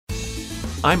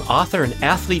I'm author and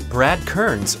athlete Brad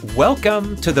Kearns.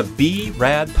 Welcome to the Be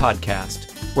Rad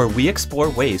podcast, where we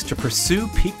explore ways to pursue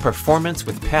peak performance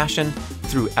with passion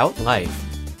throughout life.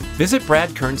 Visit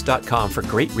bradkearns.com for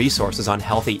great resources on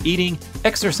healthy eating,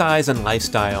 exercise, and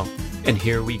lifestyle. And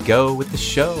here we go with the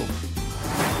show.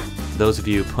 Those of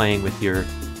you playing with your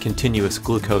continuous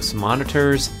glucose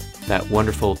monitors, that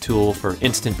wonderful tool for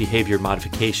instant behavior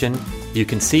modification, you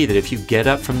can see that if you get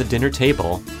up from the dinner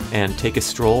table and take a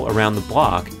stroll around the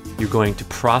block, you're going to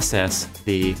process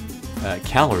the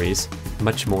calories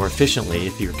much more efficiently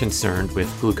if you're concerned with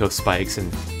glucose spikes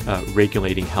and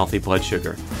regulating healthy blood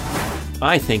sugar.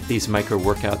 I think these micro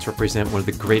workouts represent one of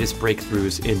the greatest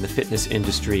breakthroughs in the fitness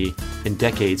industry in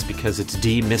decades because it's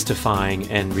demystifying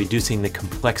and reducing the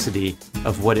complexity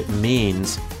of what it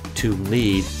means to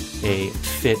lead a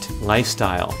fit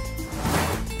lifestyle.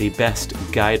 The best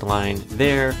guideline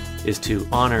there is to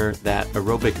honor that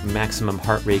aerobic maximum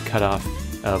heart rate cutoff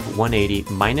of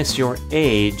 180 minus your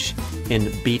age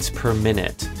in beats per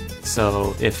minute.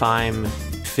 So if I'm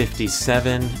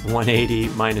 57, 180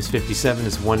 minus 57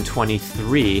 is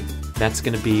 123. That's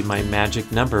going to be my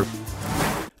magic number.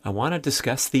 I want to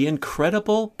discuss the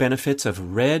incredible benefits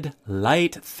of red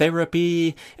light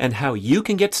therapy and how you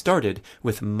can get started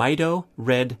with Mito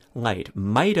Red Light.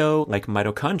 Mito, like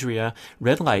mitochondria,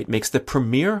 red light makes the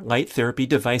premier light therapy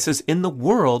devices in the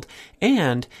world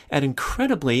and at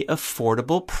incredibly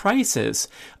affordable prices.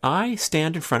 I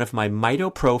stand in front of my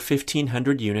Mito Pro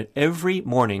 1500 unit every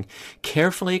morning,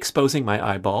 carefully exposing my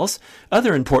eyeballs,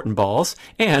 other important balls,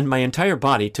 and my entire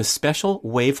body to special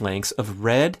wavelengths of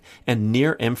red and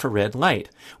near infrared light.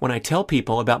 When I tell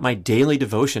people about my daily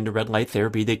devotion to red light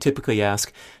therapy, they typically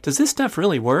ask, does this stuff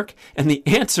really work? And the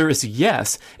answer is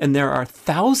yes, and there are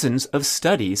thousands of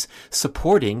studies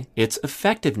supporting its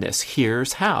effectiveness.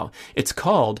 Here's how. It's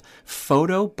called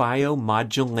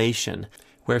photobiomodulation,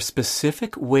 where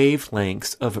specific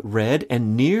wavelengths of red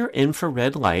and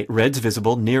near-infrared light, red's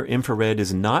visible, near-infrared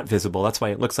is not visible, that's why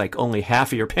it looks like only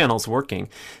half of your panel's working.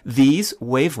 These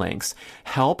wavelengths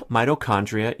help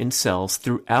mitochondria in cells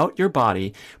throughout your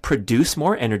body produce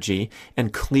more energy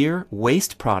and clear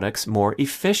waste products more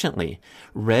efficiently.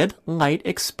 Red light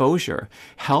exposure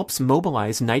helps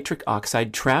mobilize nitric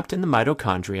oxide trapped in the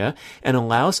mitochondria and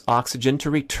allows oxygen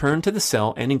to return to the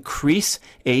cell and increase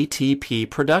ATP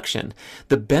production.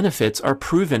 The benefits are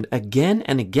proven again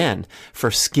and again for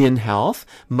skin health,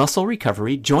 muscle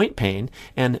recovery, joint pain,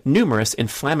 and numerous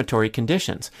inflammatory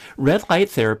conditions. Red light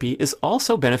therapy is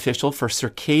also beneficial for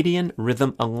circadian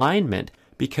rhythm alignment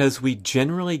because we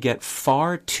generally get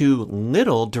far too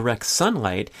little direct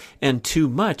sunlight and too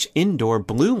much indoor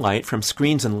blue light from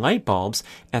screens and light bulbs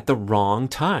at the wrong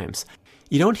times.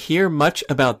 You don't hear much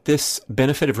about this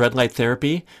benefit of red light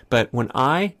therapy, but when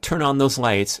I turn on those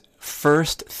lights,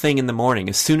 first thing in the morning,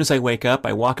 as soon as I wake up,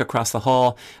 I walk across the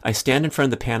hall, I stand in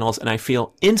front of the panels, and I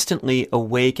feel instantly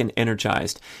awake and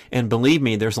energized. And believe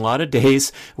me, there's a lot of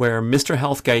days where Mr.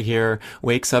 Health Guy here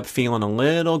wakes up feeling a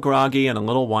little groggy and a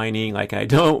little whiny, like I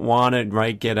don't want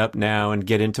to get up now and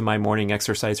get into my morning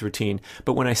exercise routine.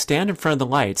 But when I stand in front of the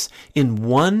lights, in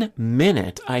 1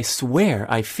 minute, I swear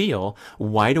I feel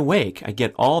wide awake. I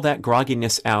get all that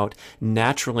grogginess out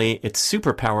naturally. It's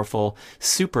super powerful,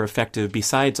 super effective,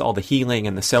 besides all the healing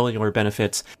and the cellular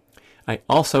benefits. I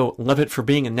also love it for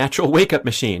being a natural wake-up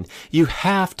machine. You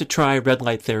have to try red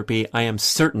light therapy. I am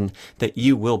certain that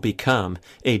you will become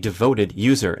a devoted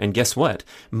user. And guess what?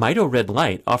 Mito Red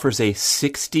Light offers a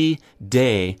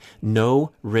 60-day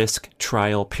no-risk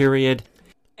trial period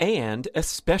and a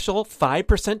special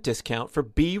 5% discount for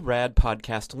B-Rad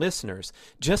podcast listeners.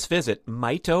 Just visit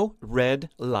Mito Red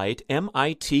Light,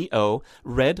 M-I-T-O,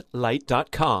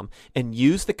 redlight.com, and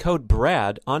use the code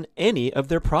BRAD on any of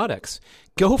their products.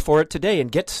 Go for it today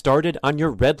and get started on your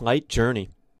red light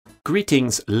journey.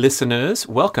 Greetings, listeners.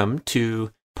 Welcome to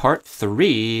part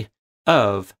 3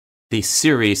 of the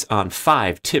series on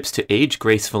 5 tips to age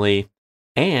gracefully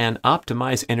and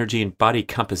optimize energy and body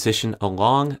composition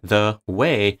along the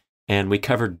way. And we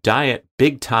covered diet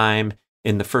big time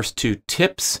in the first 2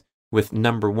 tips, with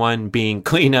number 1 being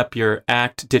clean up your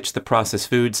act, ditch the processed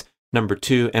foods. Number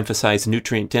 2, emphasize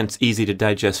nutrient-dense,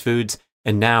 easy-to-digest foods.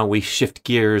 And now we shift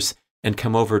gears and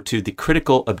come over to the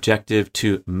critical objective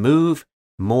to move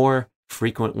more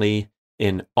frequently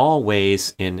in all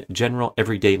ways in general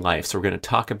everyday life. So we're going to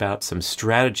talk about some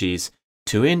strategies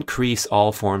to increase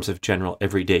all forms of general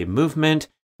everyday movement.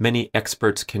 Many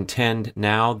experts contend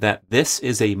now that this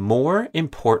is a more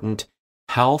important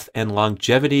health and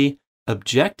longevity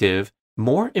objective,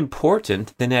 more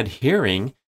important than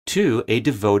adhering to a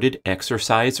devoted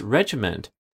exercise regimen.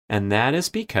 And that is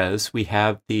because we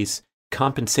have these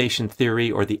compensation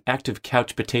theory or the active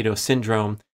couch potato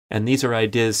syndrome. And these are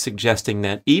ideas suggesting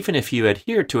that even if you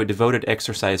adhere to a devoted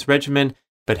exercise regimen,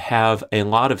 but have a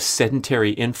lot of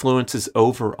sedentary influences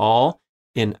overall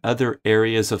in other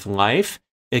areas of life,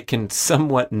 it can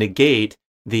somewhat negate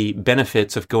the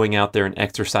benefits of going out there and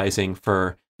exercising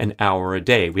for an hour a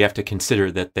day. We have to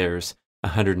consider that there's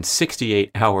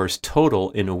 168 hours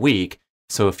total in a week.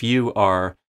 So if you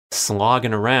are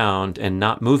slogging around and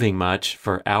not moving much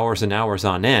for hours and hours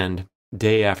on end,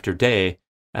 day after day,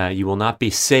 you will not be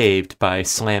saved by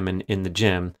slamming in the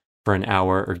gym for an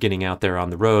hour or getting out there on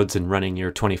the roads and running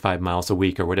your 25 miles a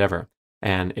week or whatever.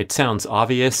 And it sounds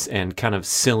obvious and kind of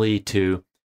silly to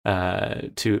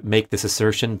make this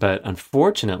assertion, but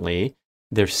unfortunately,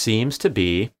 there seems to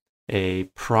be a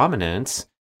prominence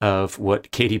of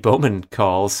what Katie Bowman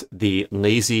calls the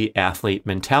lazy athlete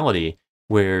mentality,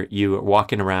 where you are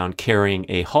walking around carrying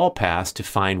a hall pass to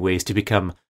find ways to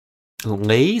become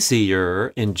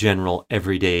lazier in general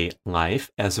everyday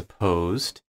life, as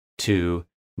opposed to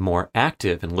more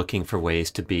active and looking for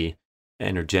ways to be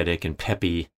energetic and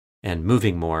peppy and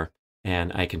moving more.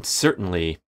 And I can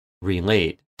certainly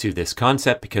relate to this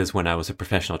concept because when I was a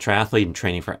professional triathlete and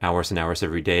training for hours and hours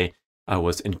every day, I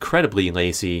was incredibly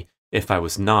lazy if I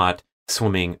was not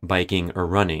swimming, biking, or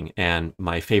running. And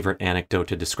my favorite anecdote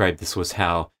to describe this was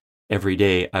how every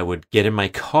day I would get in my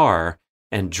car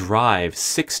and drive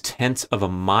 0.6 of a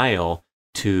mile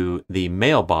to the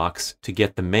mailbox to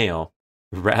get the mail,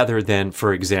 rather than,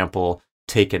 for example,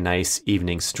 take a nice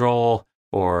evening stroll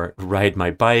or ride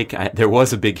my bike. There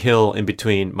was a big hill in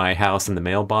between my house and the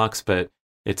mailbox, but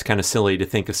it's kind of silly to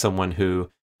think of someone who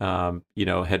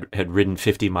had ridden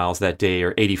 50 miles that day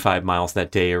or 85 miles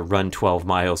that day or run 12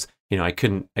 miles. I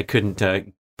couldn't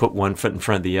put one foot in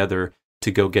front of the other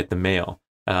to go get the mail.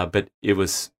 But it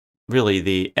was really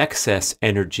the excess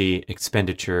energy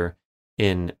expenditure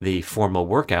in the formal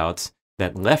workouts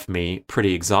that left me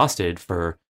pretty exhausted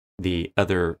for the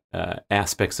other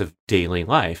aspects of daily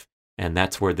life. And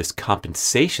that's where this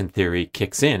compensation theory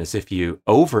kicks in, is if you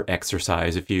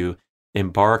over-exercise, if you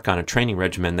embark on a training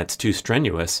regimen that's too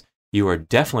strenuous, you are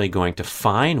definitely going to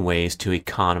find ways to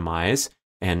economize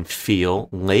and feel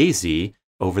lazy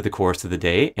over the course of the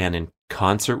day. And in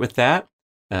concert with that,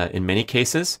 in many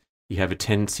cases, you have a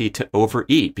tendency to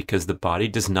overeat because the body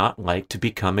does not like to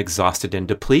become exhausted and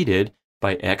depleted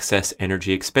by excess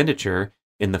energy expenditure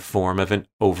in the form of an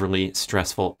overly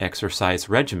stressful exercise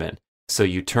regimen. So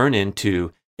you turn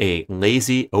into a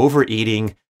lazy,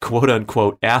 overeating,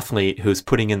 quote-unquote athlete who's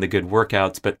putting in the good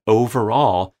workouts, but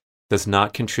overall does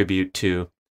not contribute to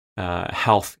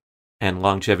health and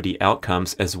longevity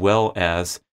outcomes, as well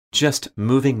as just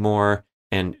moving more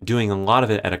and doing a lot of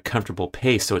it at a comfortable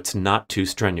pace so it's not too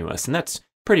strenuous. And that's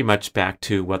pretty much back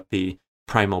to what the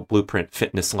primal blueprint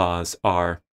fitness laws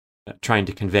are trying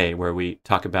to convey, where we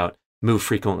talk about move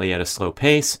frequently at a slow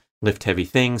pace, lift heavy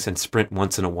things, and sprint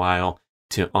once in a while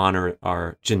to honor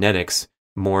our genetics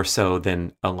more so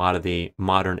than a lot of the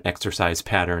modern exercise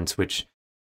patterns, which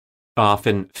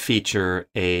often feature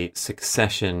a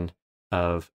succession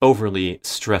of overly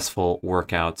stressful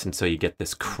workouts. And so you get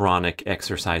this chronic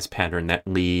exercise pattern that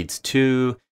leads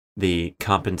to the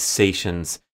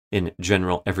compensations in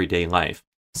general everyday life.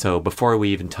 So before we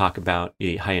even talk about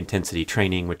the high intensity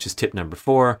training, which is tip number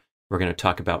 4, we're going to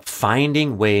talk about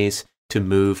finding ways to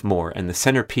move more. And the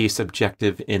centerpiece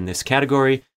objective in this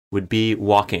category would be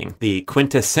walking, the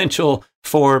quintessential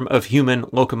form of human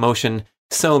locomotion.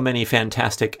 So many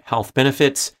fantastic health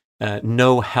benefits,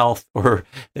 no health or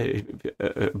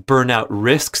burnout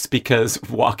risks, because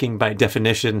walking by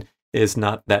definition is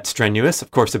not that strenuous.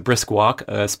 Of course, a brisk walk,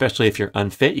 especially if you're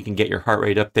unfit, you can get your heart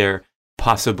rate up there,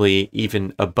 possibly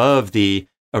even above the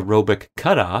aerobic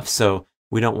cutoff. So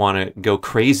we don't want to go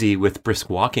crazy with brisk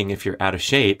walking if you're out of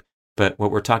shape. But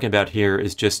what we're talking about here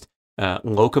is just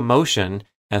locomotion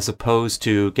as opposed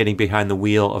to getting behind the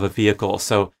wheel of a vehicle.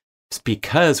 So it's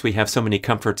because we have so many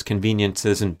comforts,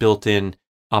 conveniences, and built-in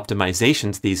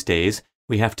optimizations these days,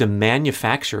 we have to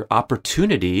manufacture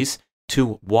opportunities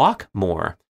to walk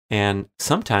more. And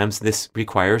sometimes this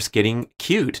requires getting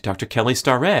cute. Dr. Kelly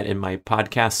Starrett in my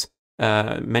podcast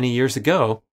many years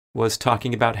ago was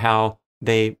talking about how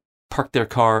they parked their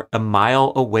car a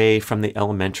mile away from the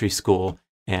elementary school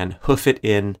and hoof it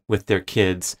in with their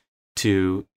kids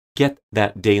to get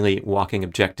that daily walking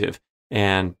objective.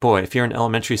 And boy, if you're an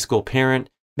elementary school parent,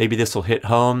 maybe this will hit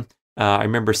home. I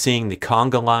remember seeing the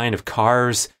conga line of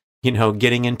cars,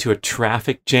 getting into a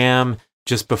traffic jam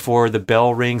just before the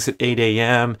bell rings at 8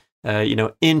 a.m.,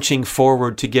 inching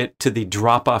forward to get to the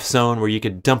drop-off zone where you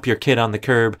could dump your kid on the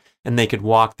curb and they could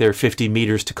walk their 50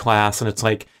 meters to class. And it's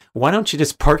like, why don't you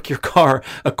just park your car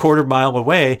a quarter mile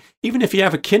away? Even if you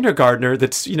have a kindergartner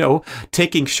that's,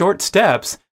 taking short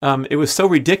steps. It was so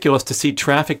ridiculous to see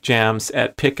traffic jams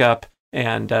at pickup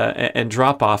and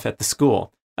drop off at the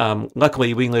school.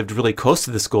 Luckily, we lived really close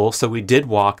to the school, so we did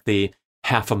walk the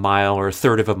half a mile or a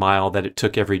third of a mile that it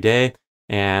took every day.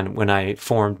 And when I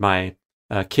formed my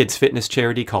kids' fitness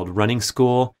charity called Running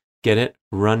School, get it?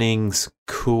 Running's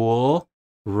cool.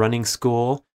 Running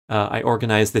School. I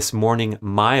organized this morning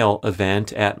mile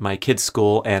event at my kids'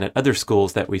 school and at other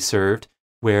schools that we served,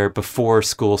 where before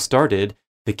school started,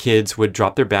 the kids would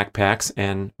drop their backpacks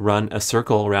and run a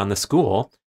circle around the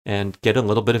school and get a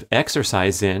little bit of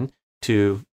exercise in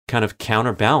to kind of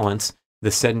counterbalance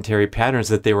the sedentary patterns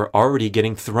that they were already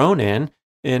getting thrown in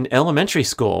elementary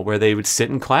school, where they would sit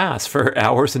in class for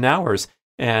hours and hours.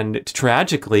 And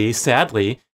tragically,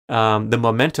 sadly, the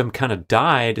momentum kind of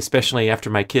died, especially after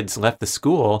my kids left the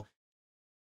school.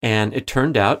 And it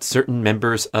turned out certain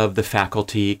members of the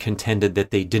faculty contended that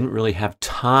they didn't really have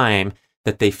time,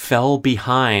 that they fell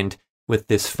behind with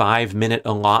this 5-minute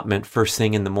allotment first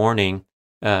thing in the morning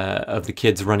of the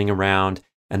kids running around.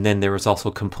 And then there was also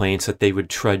complaints that they would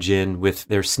trudge in with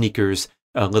their sneakers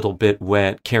a little bit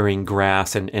wet, carrying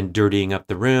grass and dirtying up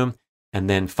the room. And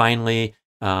then finally,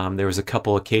 there was a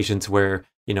couple occasions where,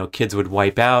 kids would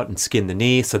wipe out and skin the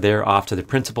knee. So they're off to the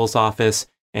principal's office.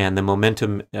 And the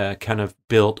momentum kind of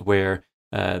built where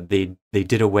they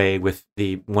did away with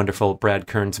the wonderful Brad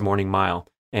Kern's morning mile.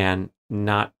 And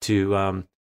not to,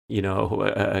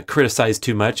 criticize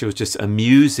too much. It was just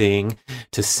amusing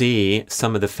to see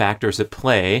some of the factors at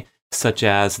play, such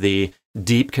as the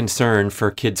deep concern for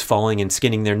kids falling and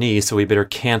skinning their knees, so we better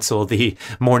cancel the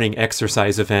morning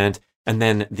exercise event. And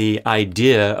then the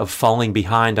idea of falling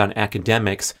behind on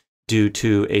academics due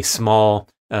to a small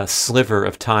sliver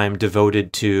of time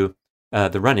devoted to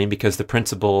the running, because the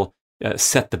principal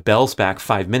set the bells back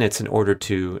 5 minutes in order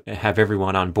to have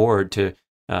everyone on board to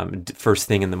first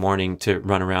thing in the morning to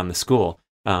run around the school.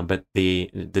 But the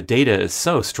data is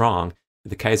so strong.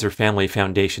 The Kaiser Family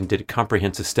Foundation did a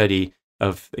comprehensive study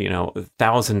of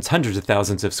thousands, hundreds of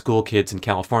thousands of school kids in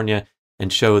California,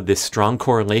 and showed this strong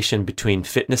correlation between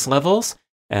fitness levels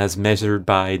as measured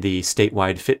by the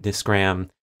statewide fitnessgram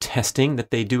testing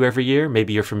that they do every year.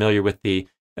 Maybe you're familiar with the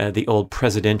old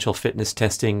presidential fitness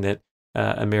testing that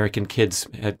American kids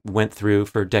had went through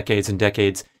for decades and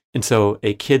decades. And so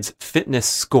a kid's fitness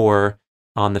score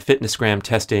on the fitnessgram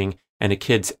testing and a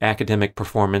kid's academic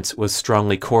performance was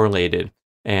strongly correlated.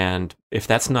 And if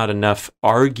that's not enough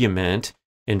argument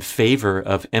in favor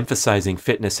of emphasizing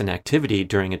fitness and activity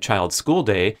during a child's school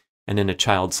day and in a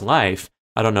child's life,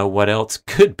 I don't know what else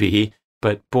could be.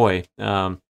 But boy,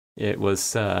 it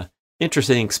was an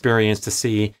interesting experience to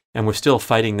see. And we're still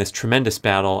fighting this tremendous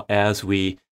battle as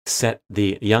we set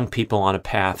the young people on a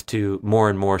path to more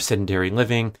and more sedentary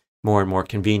living, more and more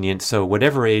convenient. So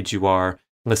whatever age you are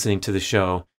listening to the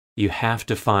show, you have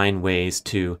to find ways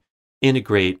to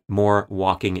integrate more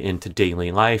walking into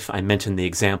daily life. I mention the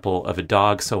example of a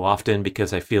dog so often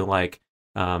because I feel like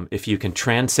if you can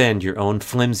transcend your own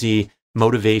flimsy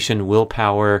motivation,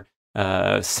 willpower,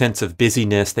 sense of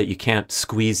busyness that you can't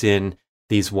squeeze in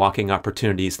these walking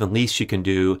opportunities, the least you can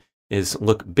do is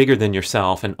look bigger than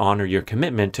yourself and honor your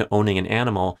commitment to owning an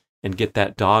animal and get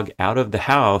that dog out of the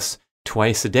house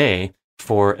twice a day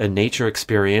for a nature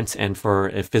experience and for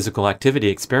a physical activity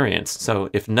experience. So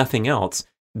if nothing else,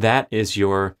 that is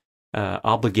your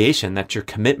obligation, that's your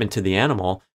commitment to the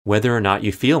animal, whether or not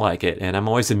you feel like it. And I'm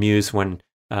always amused when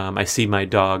I see my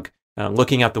dog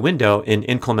looking out the window in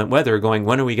inclement weather going,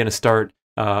 when are we going to start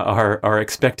our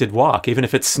expected walk, even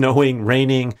if it's snowing,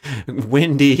 raining,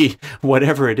 windy,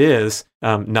 whatever it is,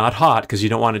 not hot, because you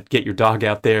don't want to get your dog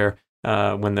out there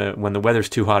when the weather's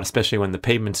too hot, especially when the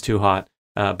pavement's too hot.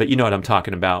 But you know what I'm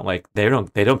talking about. Like they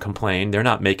don't complain. They're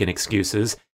not making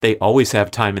excuses. They always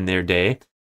have time in their day.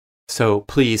 So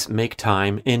please make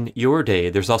time in your day.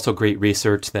 There's also great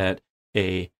research that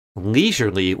a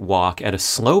leisurely walk at a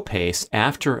slow pace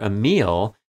after a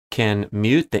meal can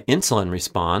mute the insulin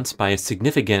response by a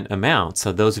significant amount.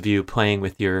 So those of you playing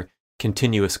with your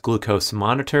continuous glucose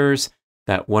monitors,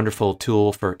 that wonderful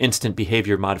tool for instant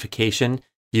behavior modification,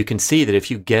 you can see that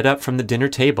if you get up from the dinner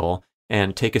table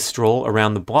and take a stroll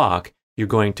around the block, you're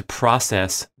going to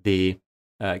process the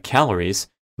calories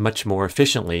much more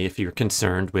efficiently if you're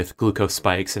concerned with glucose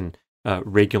spikes and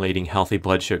regulating healthy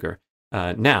blood sugar.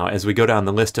 Now, as we go down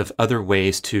the list of other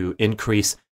ways to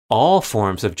increase all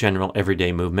forms of general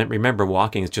everyday movement, remember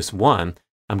walking is just one,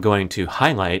 I'm going to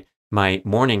highlight my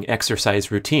morning exercise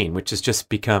routine, which has just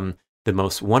become the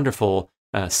most wonderful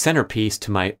centerpiece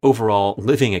to my overall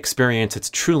living experience. It's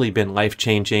truly been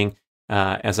life-changing.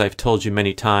 As I've told you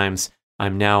many times,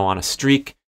 I'm now on a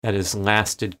streak that has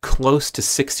lasted close to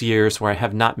 6 years where I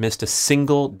have not missed a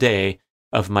single day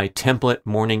of my template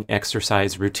morning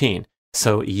exercise routine.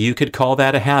 So you could call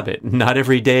that a habit. Not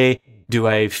every day do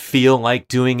I feel like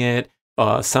doing it.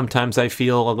 Sometimes I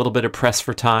feel a little bit of press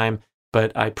for time,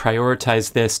 but I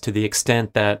prioritize this to the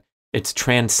extent that it's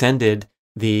transcended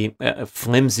the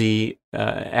flimsy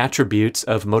attributes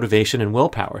of motivation and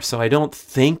willpower. So I don't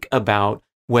think about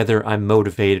whether I'm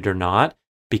motivated or not,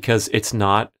 because it's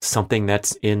not something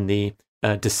that's in the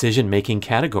decision-making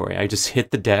category. I just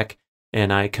hit the deck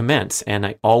and I commence, and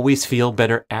I always feel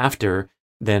better after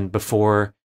than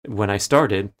before when I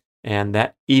started. And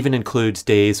that even includes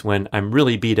days when I'm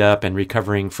really beat up and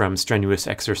recovering from strenuous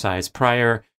exercise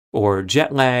prior, or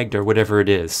jet lagged, or whatever it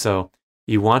is. So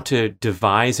you want to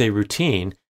devise a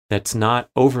routine that's not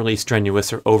overly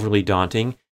strenuous or overly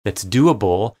daunting, that's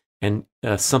doable, and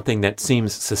something that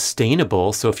seems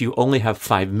sustainable. So if you only have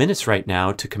 5 minutes right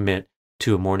now to commit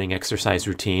to a morning exercise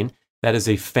routine, that is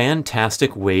a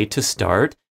fantastic way to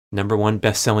start. #1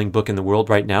 best-selling book in the world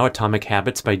right now, Atomic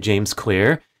Habits by James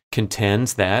Clear,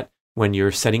 contends that when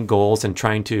you're setting goals and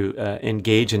trying to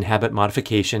engage in habit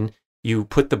modification, you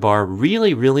put the bar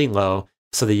really, really low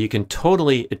so that you can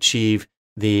totally achieve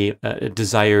the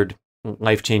desired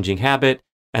life-changing habit,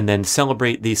 and then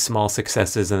celebrate these small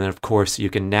successes. And then, of course, you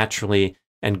can naturally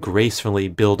and gracefully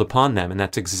build upon them. And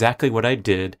that's exactly what I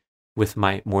did with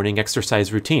my morning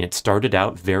exercise routine. It started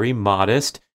out very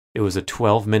modest. It was a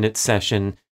 12-minute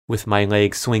session with my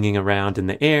legs swinging around in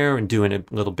the air and doing a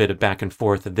little bit of back and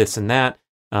forth of this and that.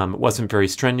 It wasn't very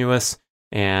strenuous.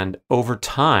 And over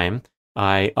time,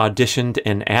 I auditioned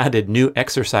and added new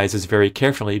exercises very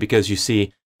carefully, because you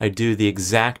see, I do the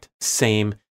exact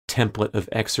same template of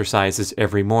exercises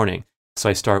every morning. So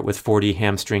I start with 40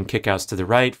 hamstring kickouts to the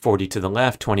right, 40 to the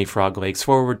left, 20 frog legs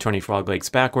forward, 20 frog legs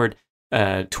backward,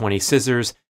 20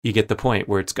 scissors. You get the point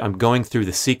where I'm going through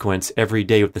the sequence every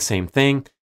day with the same thing.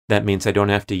 That means I don't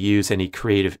have to use any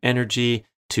creative energy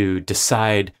to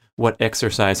decide what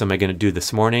exercise am I going to do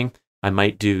this morning. I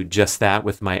might do just that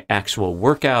with my actual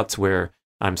workouts, where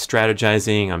I'm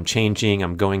strategizing, I'm changing,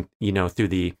 I'm going, through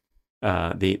the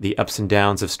ups and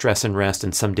downs of stress and rest.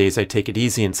 And some days I take it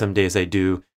easy, and some days I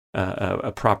do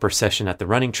a proper session at the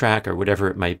running track or whatever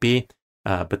it might be.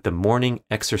 But the morning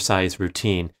exercise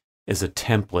routine is a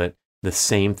template, the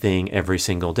same thing every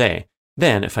single day.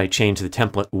 Then if I change the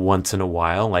template once in a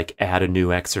while, like add a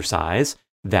new exercise,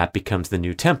 that becomes the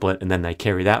new template, and then I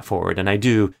carry that forward. And I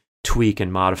do tweak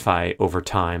and modify over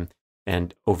time.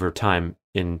 And over time,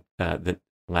 in the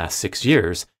last 6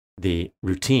 years, the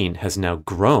routine has now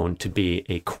grown to be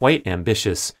a quite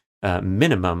ambitious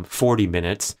minimum 40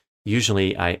 minutes.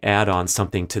 Usually I add on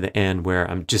something to the end where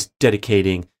I'm just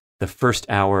dedicating the first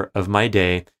hour of my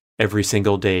day every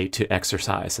single day to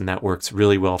exercise. And that works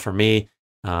really well for me.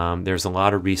 There's a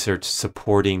lot of research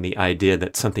supporting the idea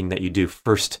that something that you do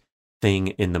first thing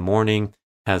in the morning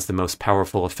has the most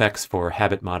powerful effects for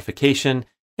habit modification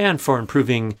and for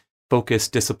improving focus,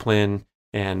 discipline,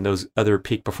 and those other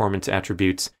peak performance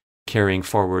attributes carrying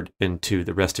forward into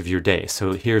the rest of your day.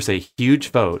 So here's a huge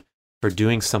vote for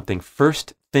doing something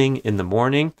first thing in the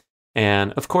morning.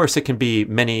 And of course, it can be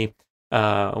many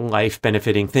life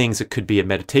benefiting things. It could be a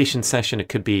meditation session. It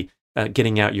could be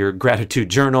getting out your gratitude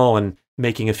journal and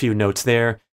making a few notes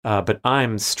there. But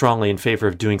I'm strongly in favor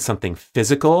of doing something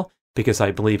physical, because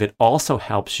I believe it also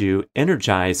helps you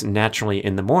energize naturally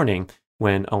in the morning,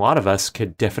 when a lot of us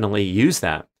could definitely use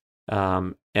that.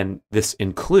 And this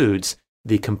includes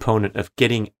the component of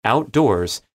getting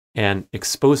outdoors and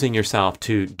exposing yourself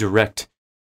to direct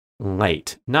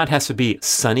light. Not has to be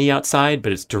sunny outside,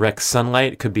 but it's direct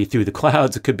sunlight. It could be through the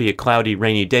clouds. It could be a cloudy,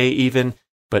 rainy day even,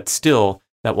 but still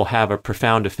that will have a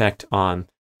profound effect on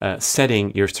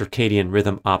setting your circadian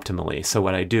rhythm optimally. So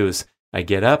what I do is I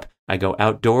get up, I go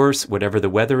outdoors, whatever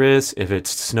the weather is. If it's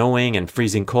snowing and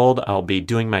freezing cold, I'll be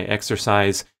doing my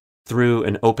exercise through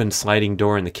an open sliding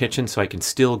door in the kitchen, so I can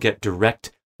still get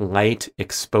direct light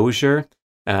exposure.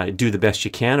 Do the best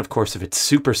you can. Of course, if it's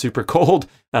super, super cold,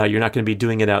 you're not going to be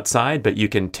doing it outside, but you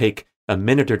can take a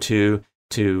minute or two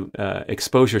to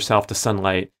expose yourself to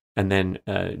sunlight, and then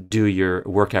do your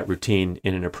workout routine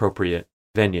in an appropriate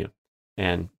venue.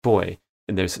 And boy,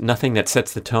 there's nothing that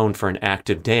sets the tone for an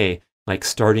active day like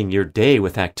starting your day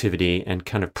with activity and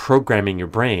kind of programming your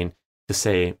brain to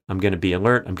say, I'm going to be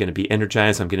alert, I'm going to be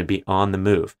energized, I'm going to be on the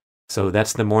move. So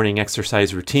that's the morning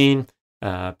exercise routine,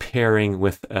 pairing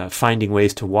with finding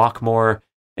ways to walk more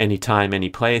anytime, any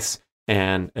place,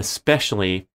 and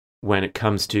especially when it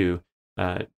comes to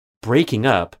breaking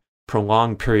up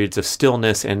prolonged periods of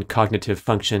stillness and cognitive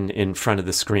function in front of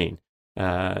the screen.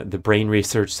 The brain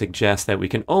research suggests that we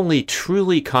can only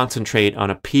truly concentrate on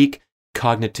a peak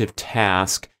cognitive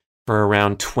task for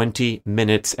around 20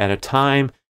 minutes at a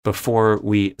time before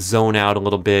we zone out a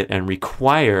little bit and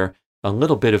require a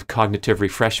little bit of cognitive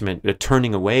refreshment,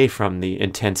 turning away from the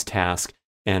intense task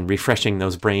and refreshing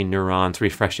those brain neurons,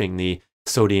 refreshing the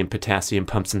sodium potassium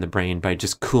pumps in the brain by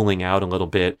just cooling out a little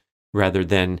bit rather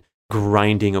than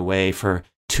grinding away for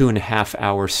 2.5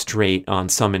 hours straight on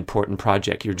some important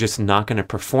project. You're just not going to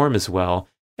perform as well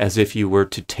as if you were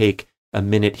to take a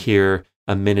minute here,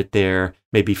 a minute there,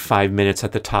 maybe 5 minutes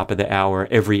at the top of the hour,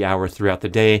 every hour throughout the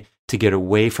day to get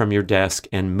away from your desk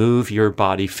and move your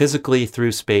body physically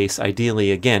through space,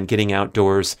 ideally, again, getting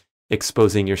outdoors,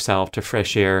 exposing yourself to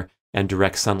fresh air and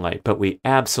direct sunlight. But we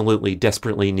absolutely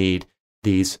desperately need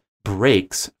these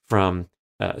breaks from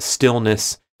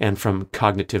stillness and from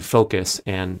cognitive focus.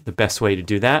 And the best way to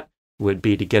do that would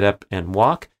be to get up and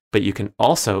walk, but you can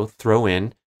also throw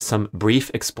in some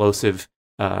brief, explosive,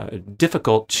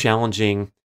 difficult,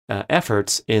 challenging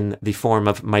efforts in the form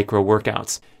of micro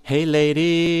workouts. Hey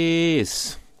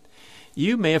ladies!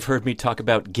 You may have heard me talk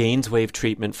about GAINSWave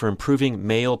treatment for improving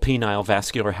male penile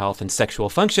vascular health and sexual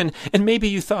function, and maybe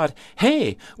you thought,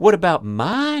 hey, what about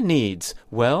my needs?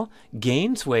 Well,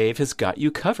 GAINSWave has got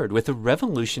you covered with a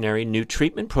revolutionary new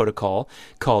treatment protocol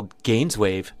called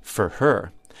GAINSWave for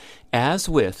Her. As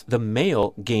with the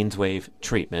male GAINSWave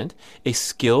treatment, a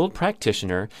skilled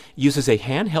practitioner uses a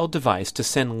handheld device to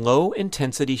send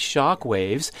low-intensity shock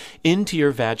waves into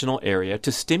your vaginal area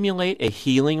to stimulate a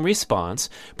healing response,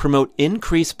 promote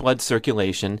increased blood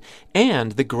circulation,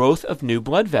 and the growth of new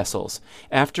blood vessels.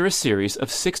 After a series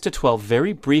of 6 to 12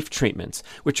 very brief treatments,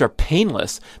 which are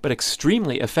painless but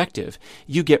extremely effective,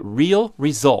 you get real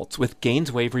results with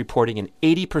GAINSWave reporting an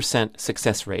 80%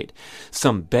 success rate.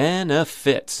 Some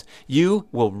benefits. You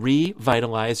will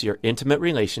revitalize your intimate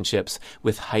relationships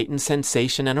with heightened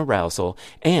sensation and arousal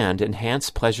and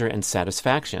enhanced pleasure and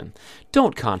satisfaction.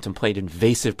 Don't contemplate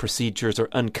invasive procedures or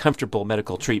uncomfortable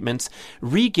medical treatments.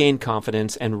 Regain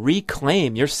confidence and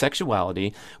reclaim your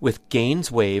sexuality with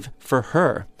GAINSWave for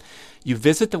Her. You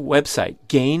visit the website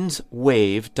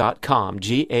gainswave.com,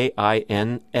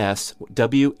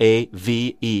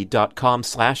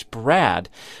 GAINSWAVE.com/Brad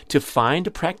to find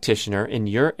a practitioner in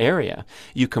your area.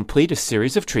 You complete a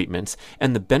series of treatments,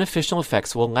 and the beneficial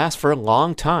effects will last for a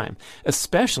long time,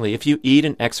 especially if you eat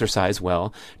and exercise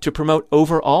well to promote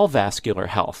overall vascular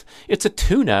health. It's a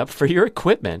tune-up for your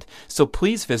equipment, so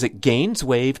please visit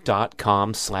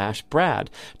gainswave.com/Brad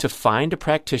to find a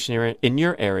practitioner in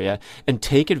your area and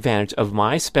take advantage of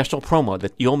my special promo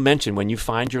that you'll mention when you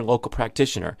find your local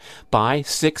practitioner. Buy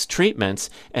 6 treatments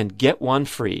and get one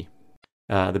free.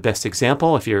 The best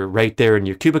example, if you're right there in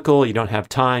your cubicle, you don't have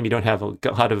time, you don't have a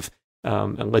lot of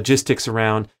logistics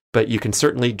around, but you can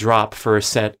certainly drop for a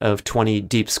set of 20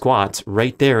 deep squats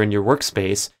right there in your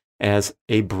workspace as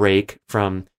a break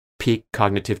from peak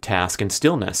cognitive task and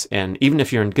stillness. And even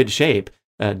if you're in good shape,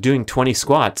 doing 20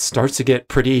 squats starts to get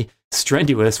pretty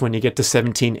strenuous when you get to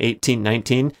 17, 18,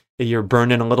 19. You're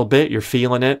burning a little bit, you're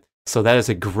feeling it. So that is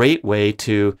a great way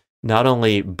to not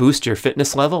only boost your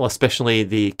fitness level, especially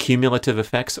the cumulative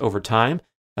effects over time,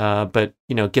 but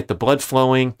get the blood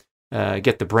flowing,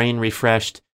 get the brain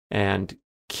refreshed, and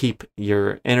keep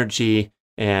your energy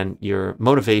and your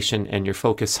motivation and your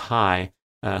focus high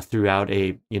throughout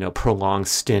a prolonged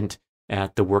stint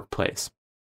at the workplace.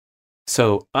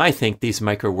 So I think these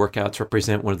micro workouts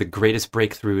represent one of the greatest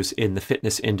breakthroughs in the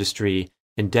fitness industry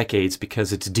in decades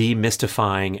because it's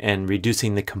demystifying and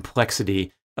reducing the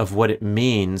complexity of what it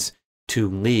means to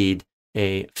lead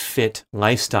a fit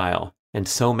lifestyle. And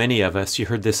so many of us, you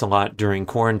heard this a lot during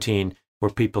quarantine,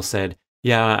 where people said,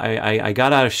 yeah, I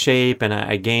got out of shape and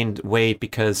I gained weight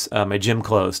because my gym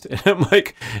closed. And I'm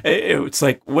like, it's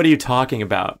like, what are you talking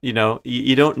about? You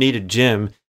don't need a gym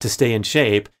to stay in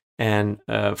shape. And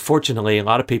fortunately, a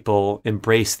lot of people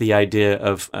embrace the idea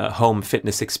of home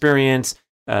fitness experience.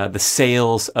 The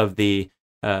sales of the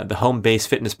home-based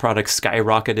fitness products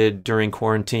skyrocketed during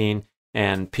quarantine,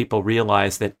 and people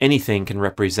realized that anything can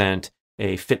represent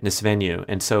a fitness venue.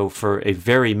 And so for a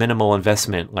very minimal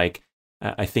investment, like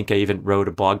I think I even wrote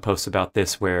a blog post about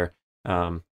this where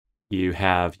you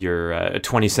have your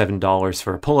 $27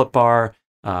 for a pull-up bar.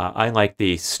 I like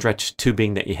the stretch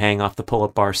tubing that you hang off the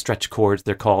pull-up bar, stretch cords,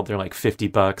 they're called. They're like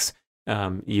 $50.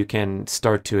 You can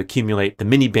start to accumulate the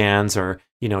mini bands or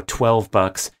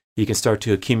 $12. You can start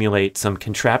to accumulate some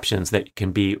contraptions that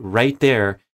can be right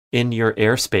there in your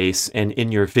airspace and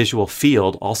in your visual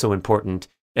field, also important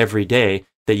every day,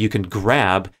 that you can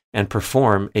grab and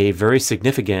perform a very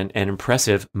significant and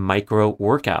impressive micro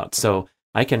workout. So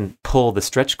I can pull the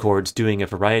stretch cords doing a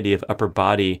variety of upper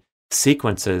body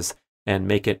sequences and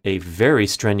make it a very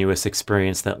strenuous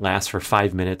experience that lasts for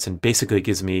 5 minutes and basically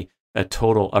gives me a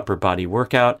total upper body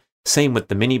workout. Same with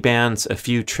the mini bands, a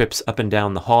few trips up and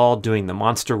down the hall, doing the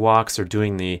monster walks or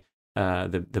doing the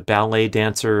ballet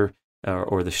dancer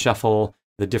or the shuffle,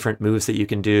 the different moves that you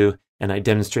can do. And I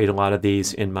demonstrate a lot of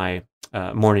these in my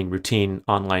morning routine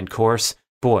online course.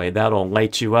 Boy, that'll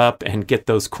light you up and get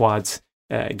those quads,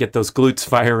 get those glutes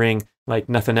firing like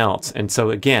nothing else. And so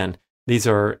again, these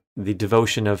are the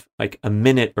devotion of like a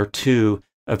minute or two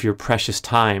of your precious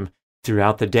time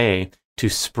throughout the day to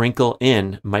sprinkle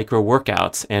in micro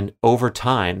workouts. And over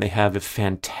time, they have a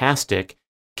fantastic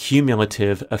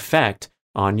cumulative effect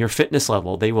on your fitness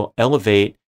level. They will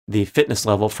elevate the fitness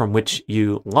level from which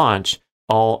you launch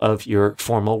all of your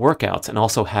formal workouts and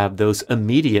also have those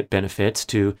immediate benefits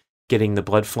to getting the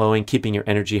blood flowing, keeping your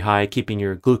energy high, keeping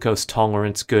your glucose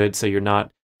tolerance good so you're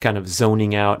not kind of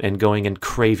zoning out and going and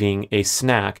craving a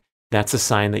snack. That's a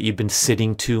sign that you've been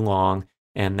sitting too long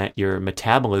and that your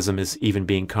metabolism is even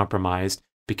being compromised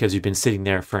because you've been sitting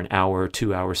there for an hour or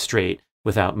 2 hours straight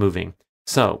without moving.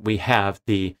 So we have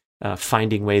the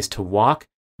finding ways to walk.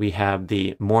 We have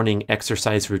the morning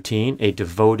exercise routine, a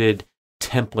devoted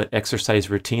template exercise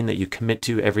routine that you commit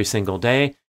to every single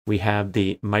day. We have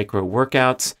the micro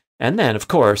workouts. And then, of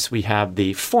course, we have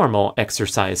the formal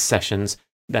exercise sessions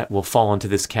that will fall into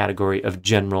this category of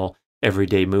general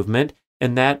everyday movement.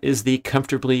 And that is the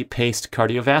comfortably paced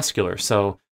cardiovascular.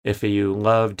 So if you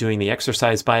love doing the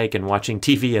exercise bike and watching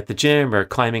TV at the gym or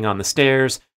climbing on the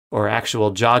stairs or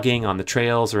actual jogging on the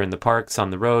trails or in the parks on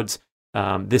the roads,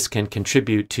 this can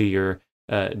contribute to your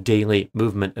daily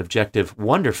movement objective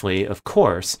wonderfully, of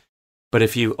course. But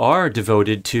if you are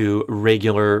devoted to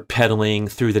regular pedaling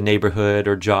through the neighborhood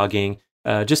or jogging,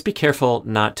 just be careful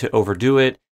not to overdo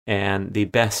it. And the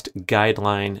best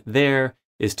guideline there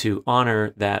is to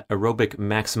honor that aerobic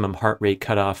maximum heart rate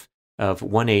cutoff of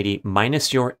 180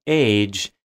 minus your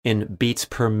age in beats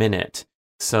per minute.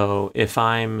 So if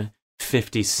I'm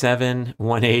 57,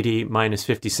 180 minus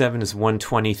 57 is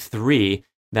 123.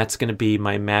 That's going to be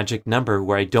my magic number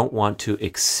where I don't want to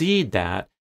exceed that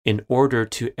in order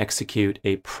to execute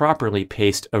a properly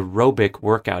paced aerobic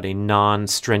workout, a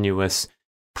non-strenuous,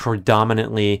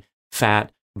 predominantly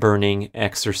fat-burning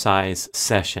exercise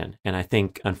session. And I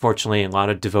think, unfortunately, a lot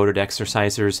of devoted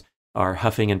exercisers are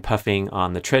huffing and puffing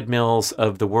on the treadmills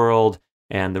of the world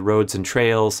and the roads and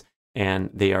trails,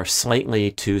 and they are slightly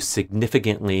to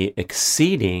significantly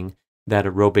exceeding that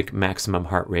aerobic maximum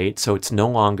heart rate. So it's no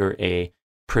longer a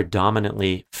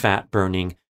predominantly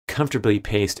fat-burning, comfortably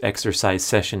paced exercise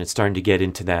session. It's starting to get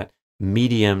into that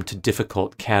medium to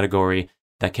difficult category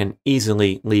that can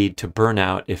easily lead to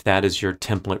burnout if that is your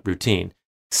template routine.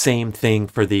 Same thing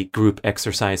for the group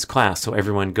exercise class. So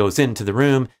everyone goes into the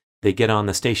room, they get on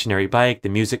the stationary bike, the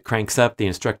music cranks up, the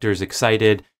instructor is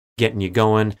excited, getting you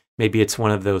going. Maybe it's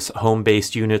one of those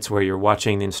home-based units where you're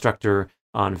watching the instructor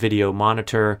on video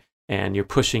monitor and you're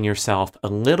pushing yourself a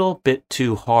little bit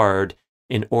too hard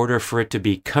in order for it to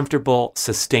be comfortable,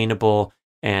 sustainable,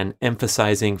 and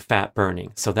emphasizing fat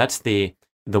burning. So that's the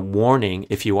warning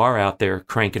if you are out there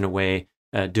cranking away,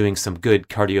 doing some good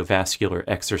cardiovascular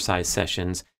exercise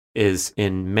sessions, is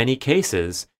in many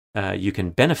cases, you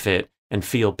can benefit and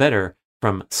feel better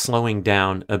from slowing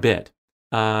down a bit.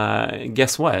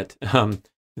 Guess what?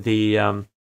 The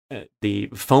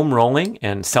foam rolling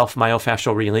and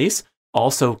self-myofascial release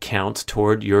also counts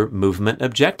toward your movement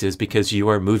objectives because you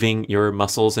are moving your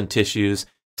muscles and tissues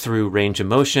through range of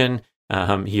motion.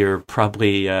 You're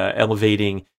probably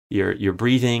elevating your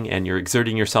breathing and you're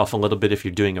exerting yourself a little bit if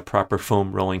you're doing a proper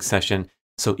foam rolling session.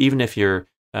 So even if you're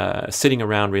sitting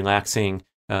around relaxing,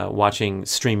 watching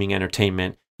streaming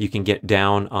entertainment, you can get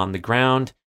down on the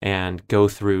ground and go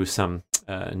through some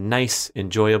nice,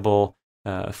 enjoyable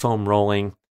foam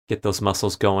rolling, get those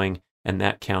muscles going, and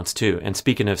that counts too. And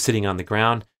speaking of sitting on the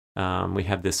ground, we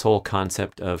have this whole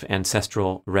concept of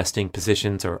ancestral resting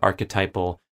positions or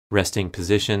archetypal resting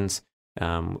positions.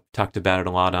 Talked about it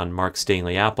a lot on Mark's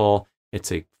Daily Apple.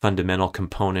 It's a fundamental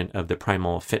component of the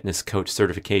Primal Fitness Coach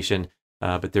certification.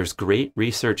 But there's great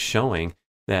research showing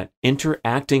that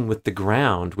interacting with the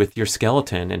ground, with your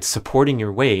skeleton, and supporting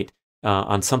your weight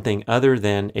on something other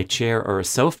than a chair or a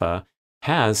sofa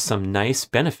has some nice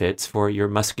benefits for your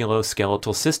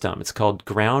musculoskeletal system. It's called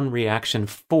ground reaction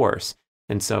force.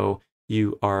 And so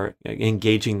you are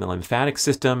engaging the lymphatic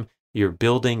system, you're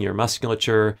building your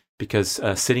musculature because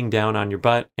sitting down on your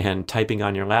butt and typing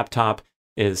on your laptop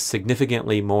is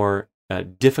significantly more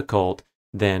difficult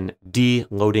than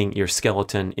deloading your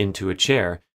skeleton into a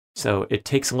chair. So it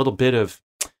takes a little bit of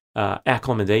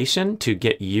acclimatization to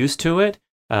get used to it,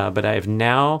 but I have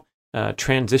now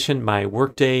transitioned my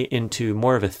workday into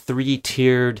more of a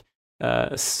 3-tiered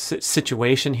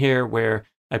situation here, where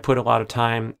I put a lot of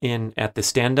time in at the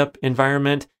stand-up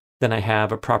environment. Then I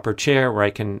have a proper chair where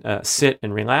I can sit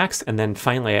and relax, and then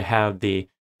finally I have the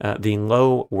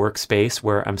low workspace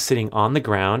where I'm sitting on the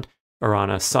ground or on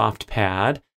a soft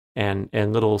pad, and a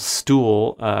little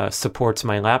stool supports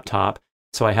my laptop.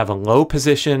 So I have a low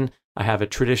position, I have a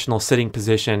traditional sitting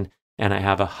position, and I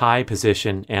have a high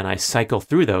position, and I cycle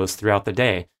through those throughout the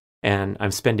day. And I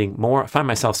find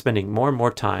myself spending more and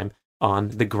more time on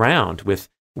the ground with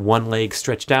one leg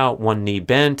stretched out, one knee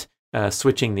bent,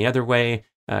 switching the other way,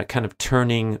 kind of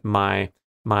turning my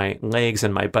legs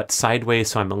and my butt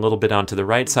sideways, so I'm a little bit onto the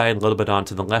right side, a little bit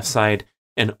onto the left side.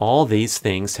 And all these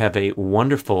things have a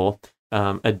wonderful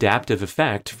adaptive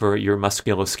effect for your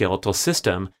musculoskeletal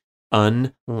system,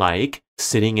 unlike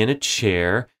sitting in a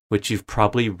chair, which you've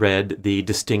probably read the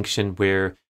distinction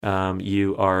where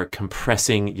you are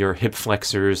compressing your hip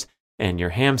flexors and your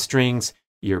hamstrings.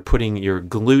 You're putting your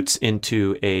glutes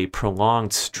into a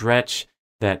prolonged stretch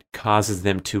that causes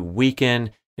them to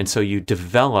weaken. And so you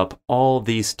develop all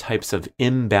these types of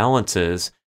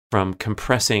imbalances from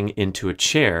compressing into a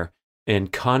chair, in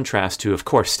contrast to, of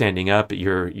course, standing up.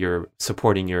 You're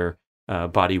supporting your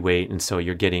body weight, and so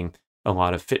you're getting a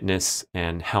lot of fitness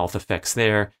and health effects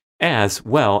there, as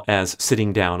well as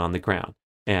sitting down on the ground.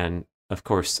 And of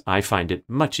course, I find it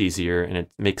much easier, and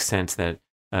it makes sense that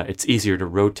it's easier to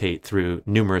rotate through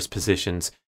numerous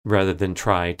positions rather than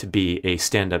try to be a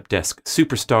stand-up desk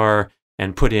superstar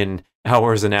and put in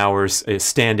hours and hours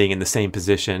standing in the same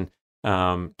position.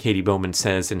 Katie Bowman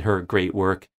says in her great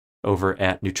work over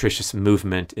at Nutritious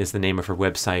Movement is the name of her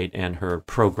website and her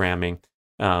programming.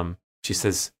 She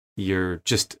says you're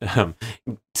just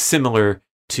similar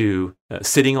to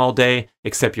sitting all day,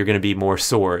 except you're going to be more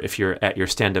sore if you're at your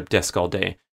stand-up desk all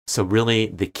day. So really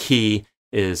the key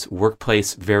is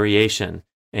workplace variation.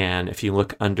 And if you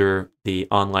look under the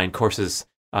online courses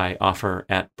I offer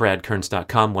at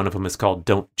bradkearns.com, one of them is called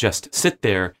Don't Just Sit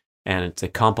There, and it's a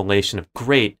compilation of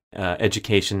great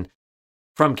education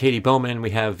from Katie Bowman. We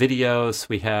have videos,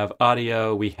 we have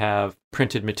audio, we have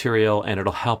printed material, and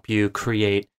it'll help you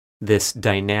create this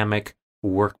dynamic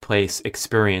workplace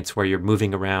experience where you're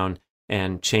moving around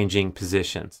and changing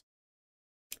positions.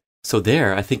 So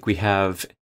there, I think we have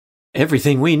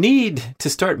everything we need to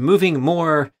start moving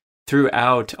more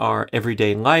throughout our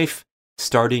everyday life,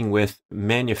 starting with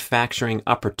manufacturing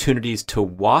opportunities to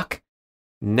walk.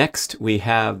 Next, we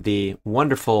have the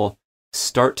wonderful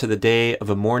start to the day of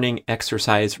a morning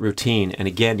exercise routine. And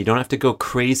again, you don't have to go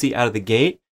crazy out of the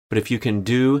gate, but if you can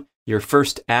do your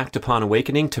first act upon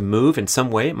awakening to move in some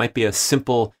way, it might be a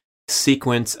simple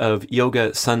sequence of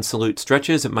yoga sun salute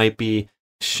stretches. It might be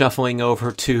shuffling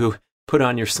over to put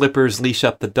on your slippers, leash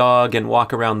up the dog, and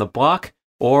walk around the block.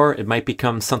 Or it might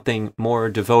become something more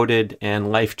devoted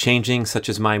and life-changing, such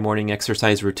as my morning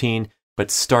exercise routine.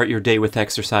 But start your day with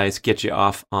exercise, get you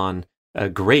off on a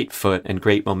great foot and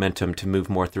great momentum to move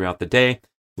more throughout the day.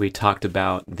 We talked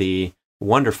about the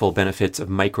wonderful benefits of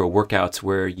micro workouts,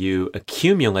 where you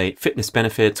accumulate fitness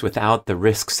benefits without the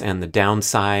risks and the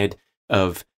downside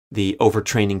of the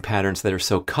overtraining patterns that are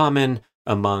so common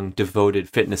among devoted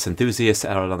fitness enthusiasts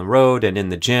out on the road and in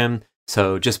the gym.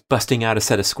 So just busting out a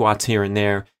set of squats here and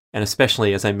there, and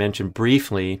especially, as I mentioned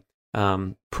briefly,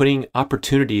 putting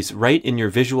opportunities right in your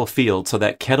visual field, so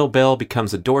that kettlebell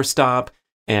becomes a doorstop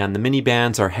and the mini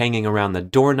bands are hanging around the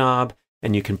doorknob,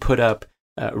 and you can put up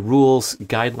rules,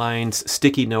 guidelines,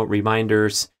 sticky note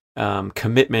reminders,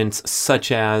 commitments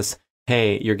such as,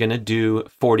 hey, you're going to do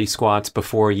 40 squats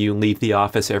before you leave the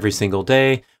office every single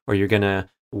day, or you're going to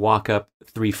walk up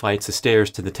 3 flights of stairs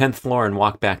to the 10th floor and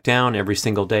walk back down every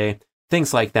single day.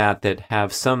 Things like that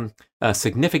have some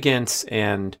significance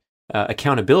and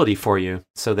accountability for you,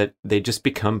 so that they just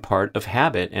become part of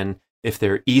habit. And if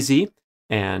they're easy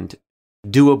and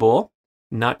doable,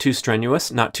 not too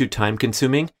strenuous, not too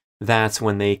time-consuming, that's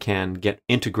when they can get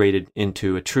integrated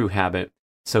into a true habit.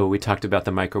 So we talked about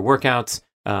the micro workouts.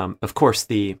 Of course,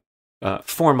 the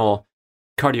formal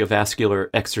cardiovascular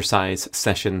exercise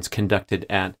sessions conducted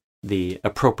at the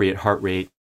appropriate heart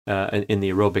rate in the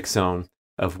aerobic zone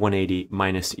of 180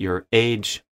 minus your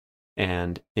age,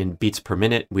 and in beats per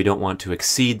minute. We don't want to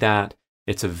exceed that.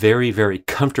 It's a very, very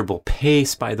comfortable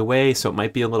pace, by the way, so it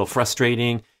might be a little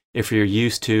frustrating if you're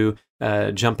used to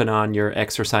jumping on your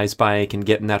exercise bike and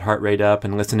getting that heart rate up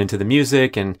and listening to the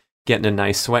music and getting a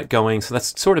nice sweat going. So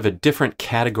that's sort of a different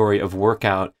category of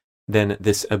workout than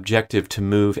this objective to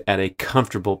move at a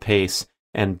comfortable pace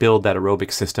and build that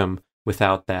aerobic system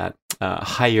without that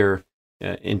higher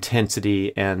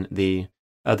intensity and the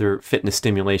other fitness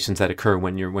stimulations that occur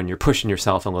when you're pushing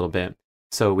yourself a little bit.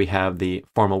 So we have the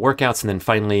formal workouts, and then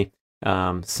finally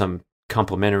some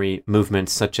complementary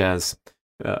movements such as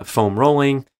foam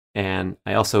rolling. And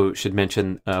I also should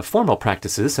mention formal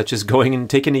practices such as going and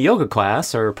taking a yoga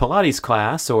class or Pilates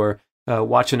class or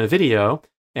watching a video.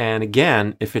 And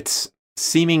again, if it's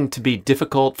seeming to be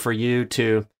difficult for you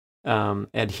to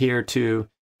adhere to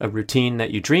a routine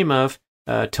that you dream of,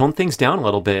 tone things down a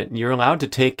little bit. You're allowed to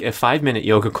take a 5-minute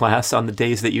yoga class on the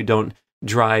days that you don't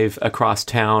drive across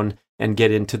town and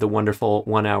get into the wonderful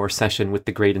 1-hour session with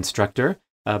the great instructor.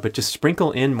 But just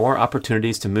sprinkle in more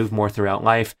opportunities to move more throughout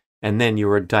life. And then you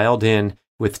are dialed in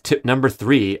with tip number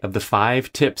 3 of the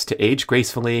 5 tips to age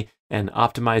gracefully and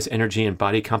optimize energy and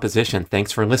body composition.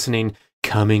 Thanks for listening.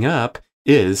 Coming up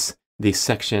is the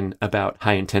section about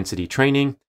high-intensity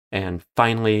training. And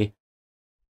finally,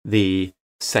 the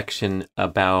section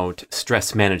about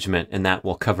stress management. And that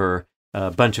will cover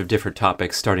a bunch of different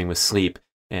topics, starting with sleep.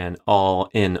 And all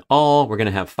in all, we're going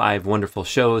to have 5 wonderful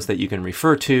shows that you can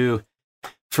refer to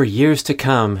for years to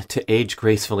come to age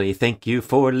gracefully. Thank you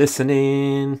for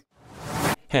listening.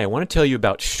 Hey, I want to tell you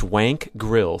about Schwank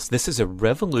Grills. This is a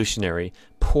revolutionary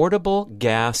portable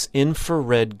gas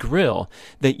infrared grill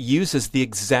that uses the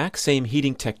exact same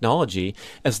heating technology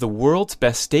as the world's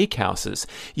best steakhouses.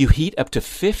 You heat up to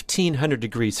 1,500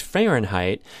 degrees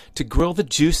Fahrenheit to grill the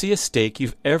juiciest steak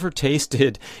you've ever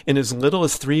tasted in as little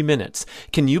as 3 minutes.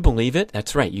 Can you believe it?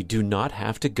 That's right. You do not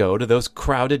have to go to those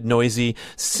crowded, noisy,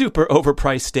 super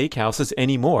overpriced steakhouses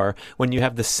anymore when you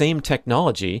have the same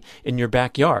technology in your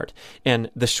backyard.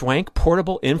 And the Schwank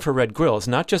portable infrared grill is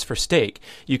not just for steak.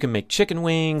 You can make chicken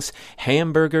wings,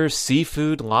 hamburgers,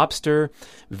 seafood, lobster,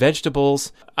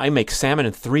 vegetables. I make salmon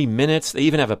in 3 minutes. They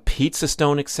even have a pizza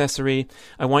stone accessory.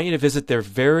 I want you to visit their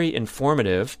very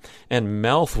informative and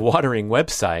mouth-watering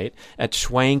website at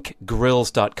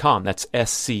schwankgrills.com. That's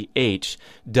SCHWANK.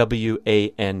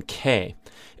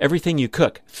 Everything you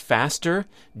cook, faster,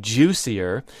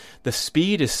 juicier. The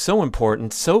speed is so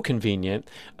important, so convenient.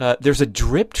 There's a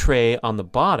drip tray on the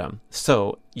bottom,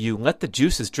 so you let the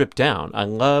juices drip down. I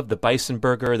love the bison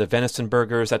burger, the venison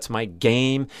burgers. That's my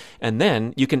game. And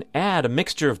then you can add a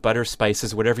mixture of butter,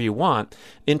 spices, whatever you want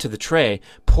into the tray.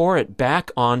 Pour it back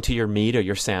onto your meat or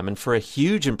your salmon for a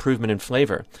huge improvement in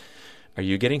flavor. Are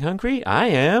you getting hungry? I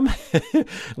am.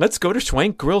 Let's go to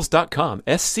schwankgrills.com,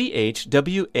 SCHWANK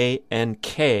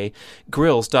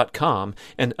grills.com,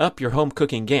 and up your home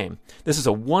cooking game. This is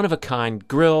a one-of-a-kind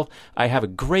grill. I have a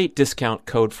great discount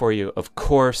code for you, of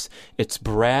course. It's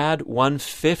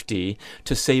BRAD150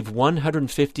 to save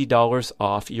 $150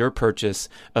 off your purchase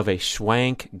of a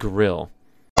Schwank grill.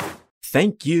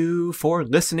 Thank you for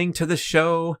listening to the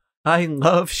show. I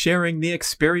love sharing the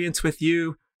experience with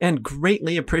you and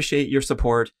greatly appreciate your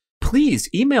support. Please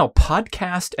email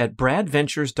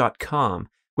podcast@bradventures.com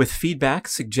with feedback,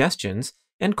 suggestions,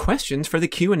 and questions for the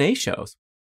Q&A shows.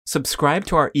 Subscribe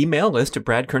to our email list at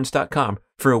bradkearns.com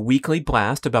for a weekly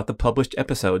blast about the published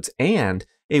episodes and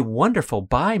a wonderful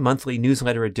bi-monthly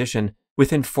newsletter edition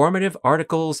with informative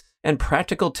articles and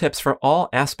practical tips for all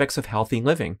aspects of healthy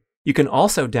living. You can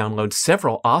also download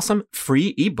several awesome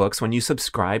free ebooks when you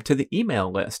subscribe to the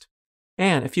email list.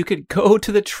 And if you could go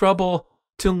to the trouble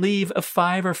to leave a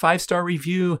 5 or 5-star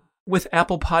review with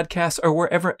Apple Podcasts or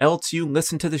wherever else you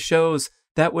listen to the shows,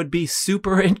 that would be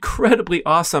super incredibly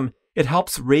awesome. It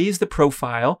helps raise the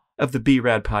profile of the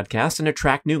BRAD podcast and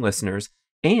attract new listeners.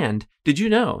 And did you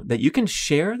know that you can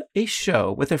share a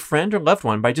show with a friend or loved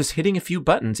one by just hitting a few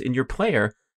buttons in your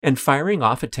player and firing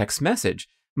off a text message?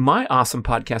 My awesome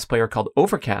podcast player called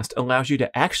Overcast allows you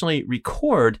to actually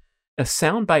record a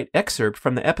soundbite excerpt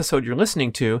from the episode you're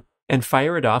listening to and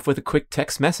fire it off with a quick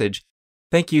text message.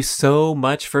 Thank you so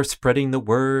much for spreading the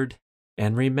word.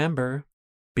 And remember,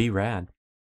 be rad.